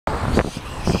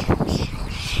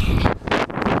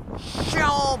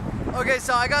Okay,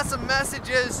 so I got some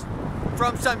messages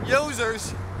from some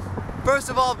users.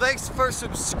 First of all, thanks for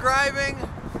subscribing.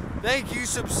 Thank you,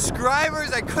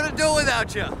 subscribers. I couldn't do it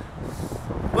without you.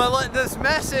 But this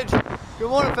message, good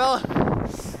morning, fella.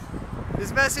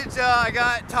 This message I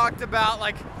got talked about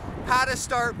like how to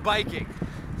start biking,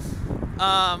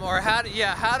 or how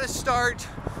to start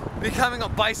becoming a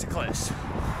bicyclist.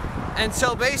 And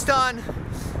so based on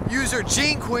user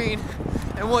Gene Queen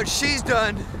and what she's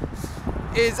done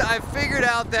is I've figured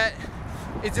out that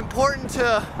it's important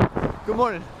to, good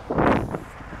morning.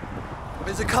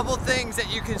 There's a couple things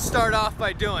that you can start off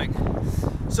by doing.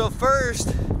 So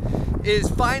first is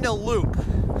find a loop.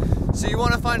 So you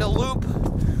want to find a loop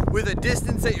with a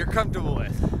distance that you're comfortable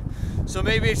with. So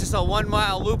maybe it's just a 1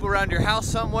 mile loop around your house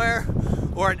somewhere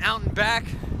or an out and back.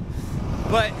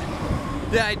 But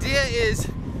the idea is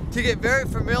to get very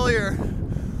familiar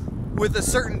with a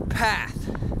certain path.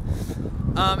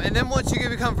 And then once you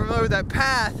become familiar with that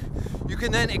path, you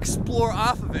can then explore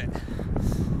off of it.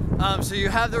 So you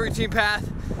have the routine path,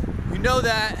 you know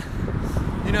that,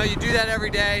 you do that every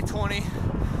day, 20,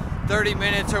 30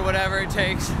 minutes or whatever it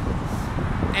takes.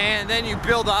 And then you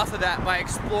build off of that by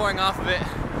exploring off of it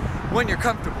when you're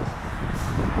comfortable.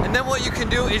 And then what you can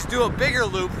do is do a bigger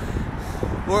loop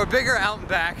or a bigger out and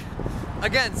back.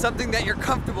 Again, something that you're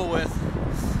comfortable with.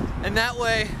 And that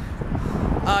way,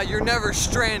 you're never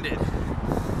stranded.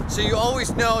 So you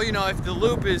always know, if the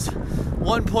loop is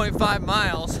 1.5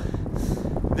 miles,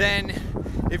 then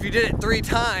if you did it 3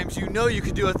 times, you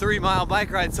could do a 3 mile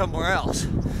bike ride somewhere else.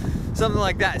 Something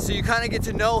like that. So you kind of get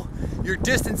to know your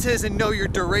distances and know your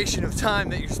duration of time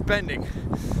that you're spending.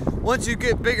 Once you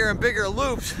get bigger and bigger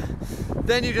loops,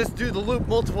 then you just do the loop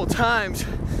multiple times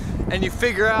and you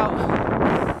figure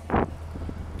out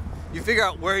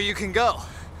where you can go.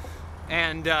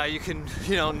 And you can,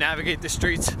 navigate the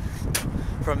streets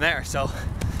from there. So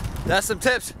that's some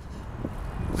tips.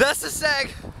 That's the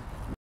seg.